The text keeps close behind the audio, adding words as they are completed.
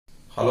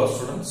Hello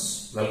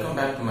students, welcome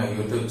back to my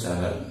YouTube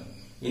channel.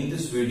 In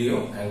this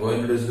video, I am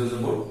going to discuss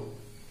about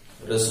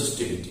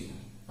resistivity.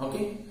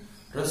 Okay,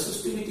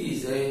 resistivity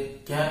is a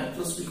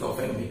characteristic of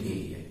a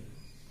material.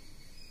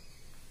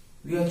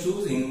 We are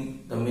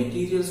choosing the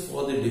materials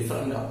for the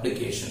different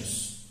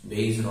applications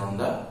based on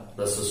the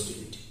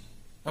resistivity.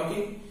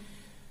 Okay,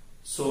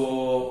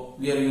 so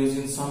we are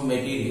using some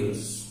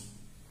materials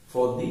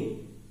for the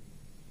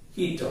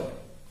heater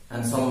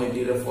and some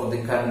material for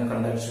the current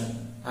conduction,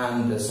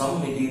 and some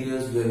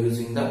materials we are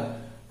using the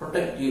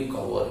protective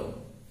covering.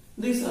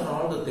 These are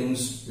all the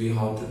things we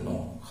have to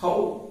know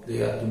how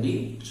they are to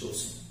be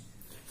chosen.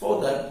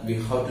 For that we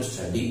have to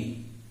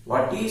study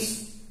what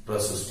is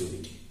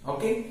resistivity.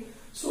 Okay,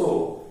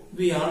 so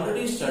we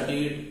already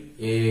studied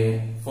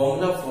a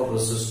formula for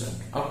resistance.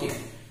 Okay,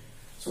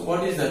 so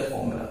what is that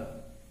formula?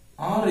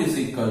 R is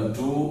equal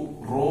to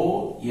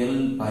rho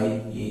L by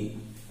A.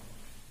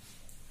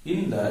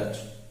 In that,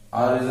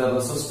 R is a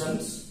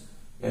resistance,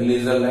 L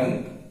is a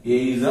length, A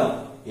is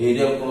the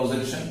area of cross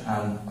section,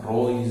 and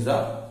rho is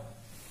the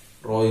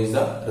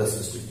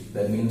resistivity.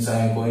 That means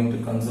I am going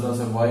to consider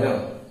a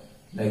wire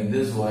like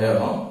this wire.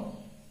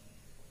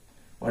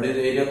 What is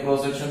the area of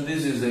cross section?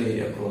 This is the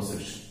area of cross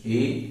section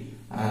A,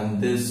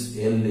 and this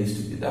L is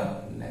to be the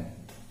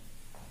length.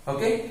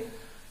 Okay.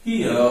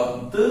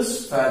 Here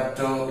this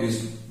factor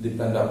is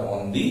depend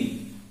upon the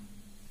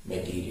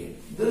material.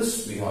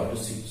 This we have to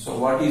see. So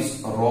what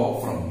is rho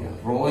from here?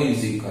 Rho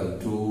is equal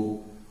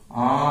to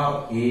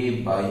RA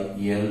by L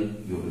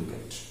you will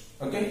get.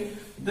 Okay.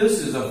 This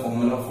is a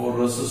formula for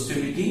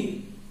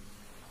resistivity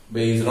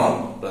based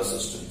on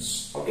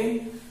resistance.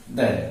 Okay.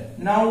 Then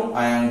now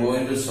I am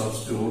going to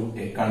substitute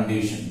a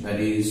condition,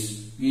 that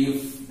is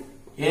if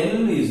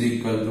L is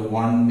equal to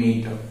 1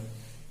 meter,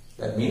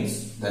 that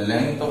means the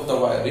length of the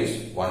wire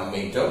is 1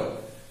 meter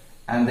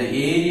and the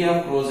area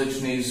of cross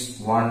section is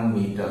 1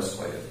 meter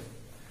square.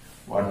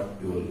 What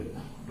you will get?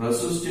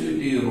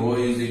 Resistivity rho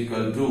is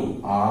equal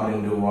to R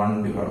into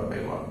 1 divided by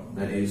 1.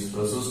 That is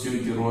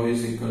resistivity rho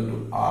is equal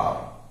to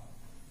R.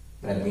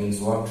 That means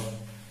what?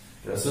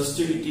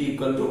 Resistivity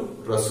equal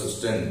to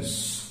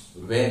resistance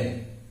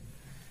when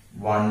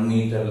 1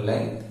 meter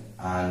length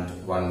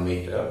and 1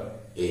 meter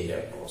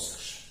area cross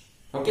section.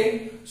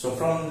 Okay, so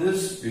from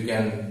this you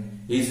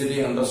can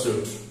easily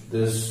understood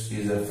this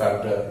is a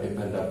factor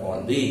depend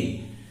upon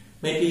the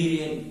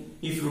material.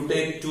 If you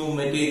take two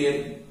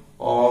material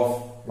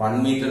of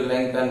 1 meter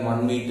length and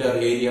 1 meter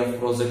area of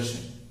cross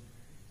section,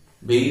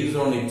 based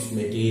on its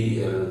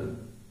material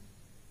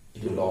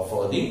it will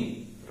offer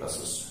the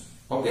resistance.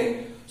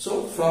 Okay,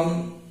 so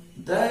from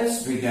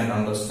this we can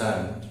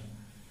understand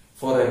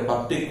for a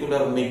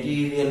particular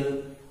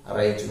material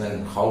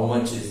arrangement how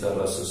much is the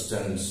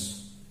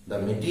resistance the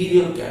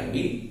material can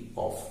be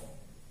offered.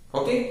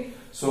 Okay,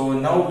 so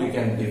now we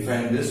can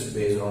define this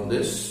based on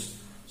this.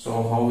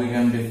 So how we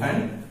can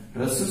define?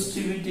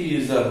 Resistivity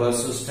is the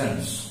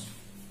resistance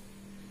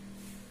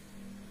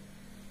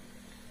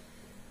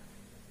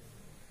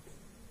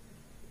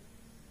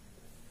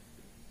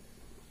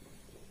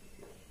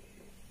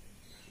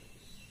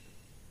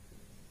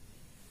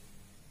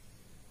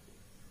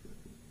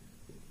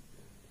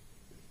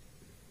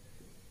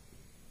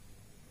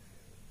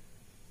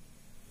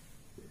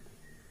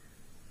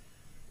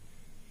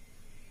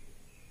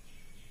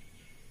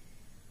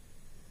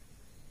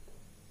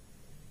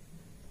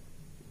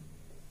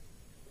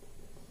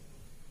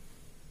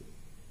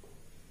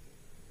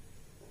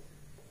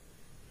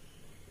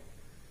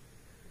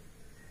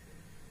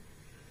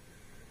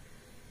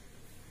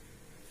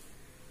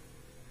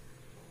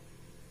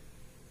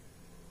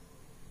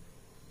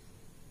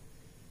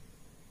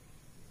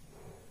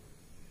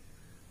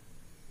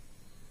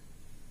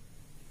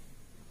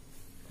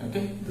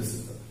Okay, this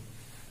is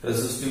the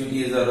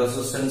resistivity is the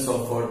resistance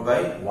offered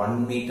by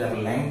 1 meter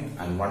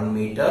length and 1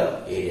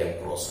 meter area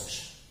cross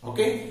section.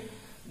 Okay,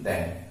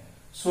 then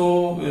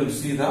so we will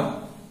see the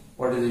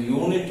what is the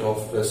unit of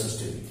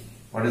resistivity.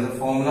 What is the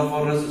formula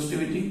for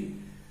resistivity?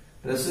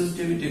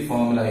 Resistivity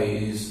formula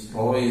is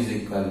rho is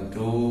equal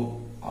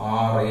to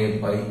RA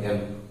by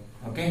L.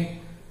 Okay,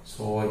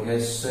 so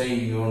SI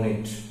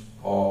unit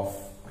of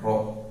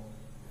rho.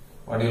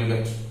 What you will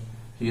get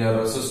here?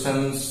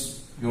 Resistance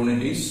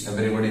unit is,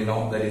 everybody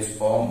know, that is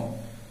ohm,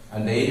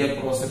 and the area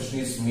cross section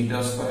is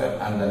meter square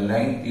and the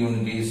length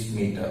unit is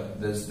meter.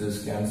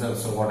 This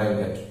cancels, so what I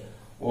get?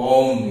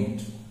 Ohm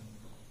meter.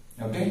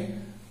 Okay,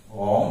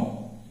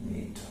 ohm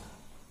meter.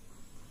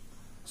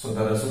 So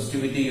the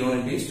resistivity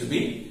unit is to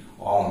be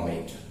ohm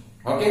meter.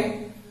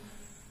 Okay,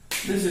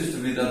 this is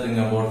to be the thing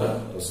about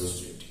the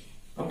resistivity.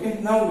 Okay,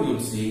 now we will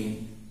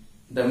see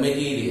the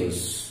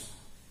materials.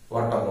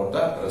 What about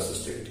the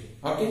resistivity?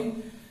 Okay,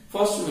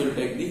 first we will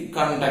take the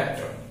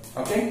conductor.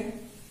 Okay,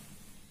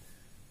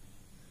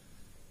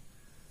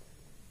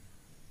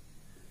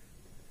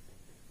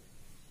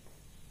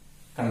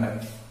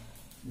 conductor.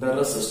 The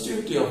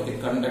resistivity of the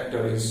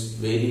conductor is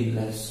very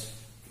less.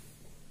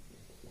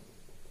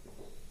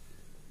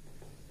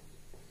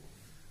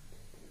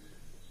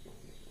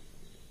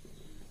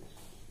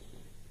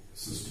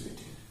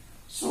 Resistivity.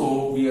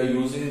 So we are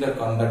using the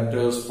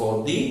conductors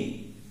for the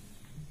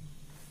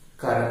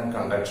current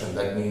conduction.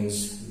 That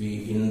means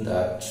in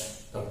that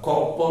the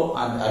copper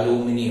and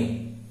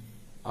aluminium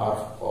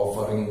are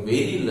offering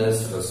very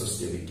less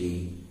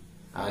resistivity,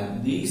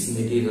 and these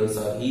materials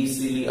are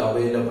easily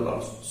available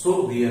also.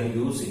 So we are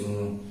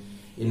using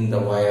in the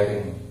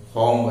wiring,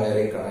 home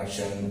wiring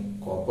connection,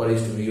 copper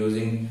is to be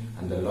using,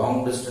 and the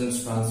long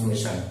distance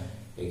transmission,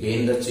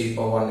 again the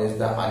cheaper one is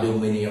the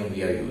aluminium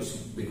we are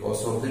using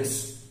because of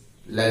its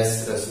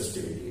less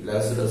resistivity.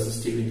 Less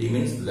resistivity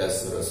means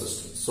less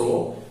resistance.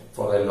 So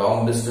for a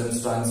long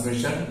distance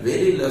transmission,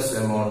 very less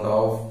amount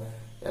of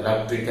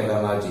electrical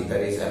energy,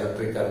 that is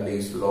electric current,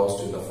 is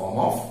lost in the form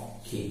of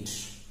heat.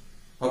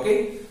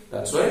 Okay,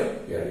 that's why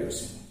we are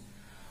using.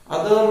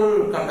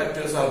 Other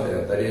conductors are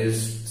there, that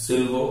is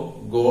silver,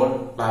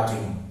 gold,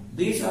 platinum.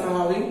 These are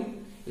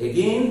having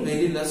again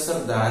very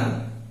lesser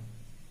than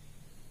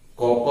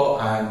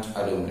copper and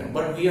aluminum,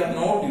 but we are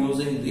not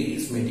using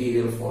these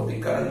material for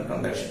the current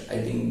conduction. I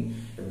think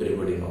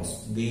everybody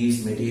knows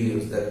these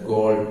materials, that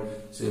gold,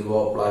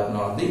 silver,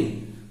 platinum are the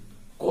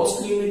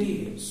costly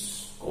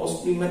materials,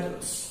 costly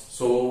metals.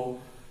 So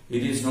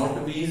it is not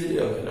to be easily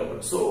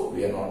available. So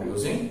we are not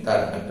using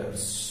that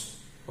metals.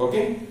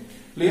 Okay,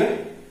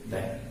 clear?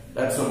 Then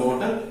that's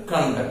about a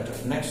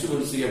conductor. Next we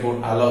will see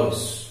about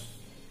alloys.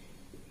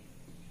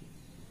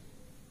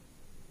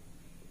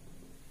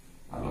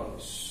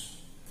 Alloys.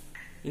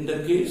 In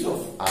the case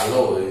of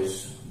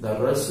alloys, the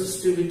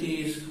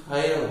resistivity is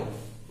higher.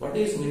 What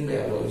is mean by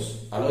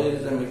alloys? Alloy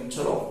is a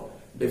mixture of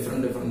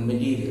different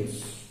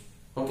materials.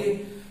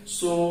 Okay,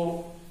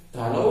 so the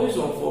alloys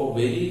offer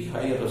very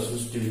high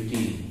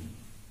resistivity.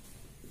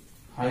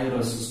 High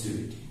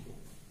resistivity.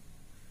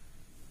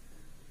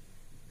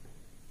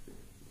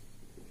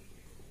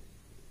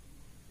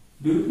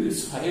 Due to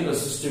its high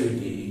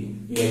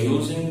resistivity, we are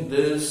using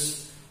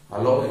this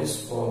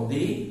alloys for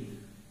the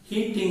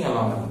heating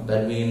element.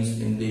 That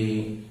means in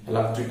the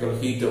electrical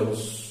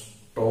heaters,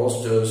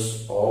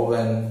 toasters,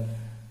 oven,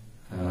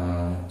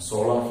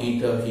 solar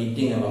heater,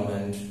 heating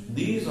element.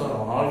 These are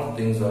all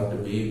things that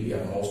we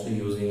are mostly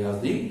using as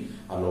the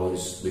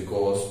alloys,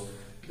 because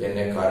when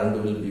a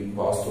current will be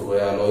passed through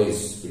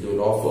alloys, it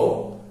will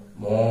offer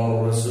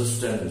more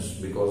resistance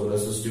because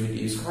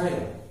resistivity is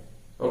higher.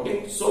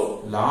 Okay,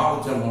 so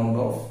large amount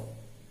of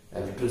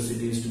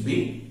electricity is to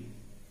be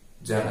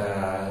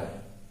generated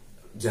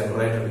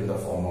in the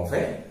form of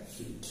a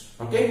heat.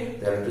 Okay,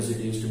 the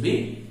electricity is to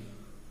be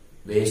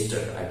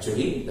wasted.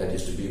 Actually, that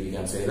is to be, we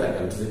can say that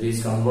electricity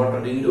is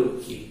converted into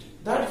heat.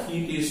 That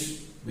heat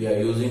is we are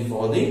using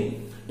for the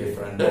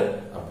different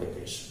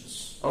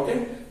applications.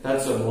 Okay,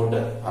 that's about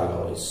the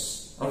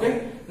alloys.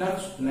 Okay,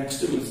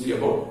 next we will see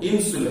about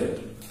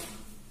insulator.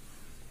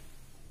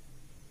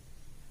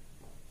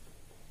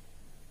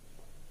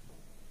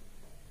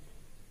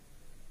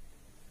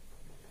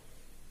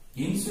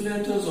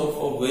 Insulators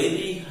offer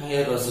very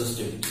high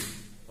resistivity.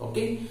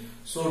 Okay,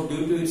 so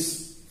due to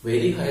its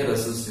very high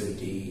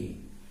resistivity,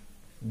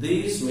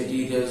 these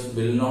materials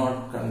will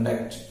not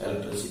conduct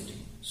electricity.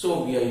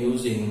 So we are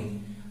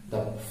using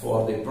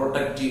for the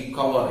protective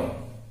covering.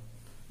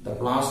 The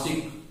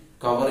plastic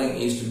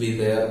covering is to be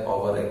there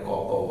over a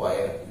copper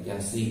wire. You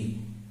can see.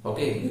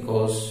 Okay,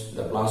 because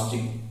the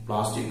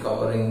plastic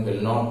covering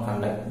will not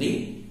conduct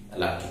the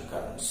electric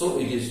current. So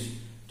it is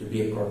to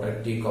be a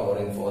protective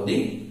covering for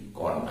the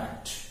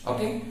contact.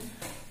 Okay,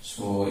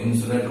 so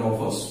insulator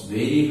offers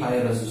very high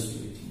resistivity.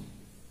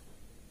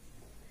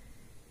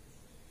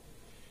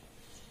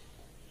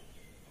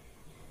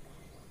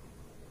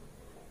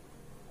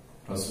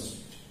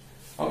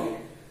 Okay,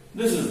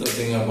 this is the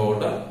thing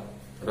about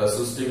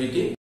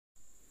resistivity.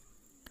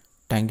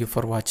 Thank you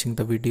for watching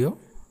the video.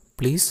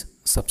 Please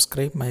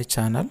subscribe my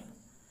channel.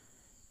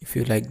 If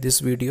you like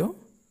this video,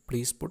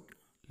 please put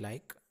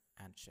like